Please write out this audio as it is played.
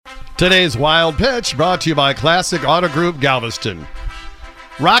Today's Wild Pitch brought to you by Classic Auto Group Galveston.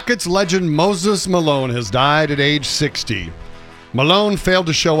 Rockets legend Moses Malone has died at age 60. Malone failed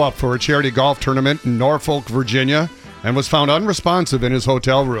to show up for a charity golf tournament in Norfolk, Virginia, and was found unresponsive in his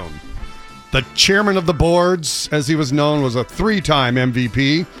hotel room. The chairman of the boards, as he was known, was a 3-time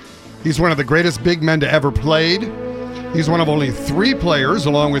MVP. He's one of the greatest big men to ever played. He's one of only 3 players,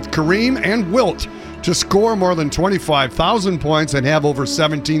 along with Kareem and Wilt, to score more than 25,000 points and have over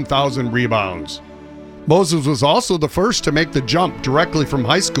 17,000 rebounds. Moses was also the first to make the jump directly from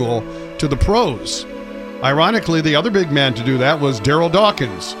high school to the pros. Ironically, the other big man to do that was Daryl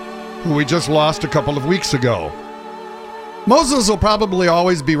Dawkins, who we just lost a couple of weeks ago. Moses will probably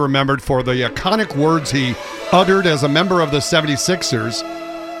always be remembered for the iconic words he uttered as a member of the 76ers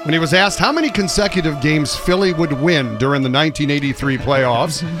when he was asked how many consecutive games Philly would win during the 1983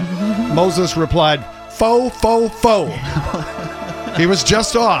 playoffs. Moses replied, "Foe, foe, foe." He was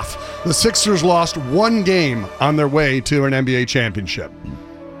just off. The Sixers lost 1 game on their way to an NBA championship.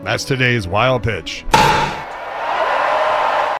 That's today's Wild Pitch.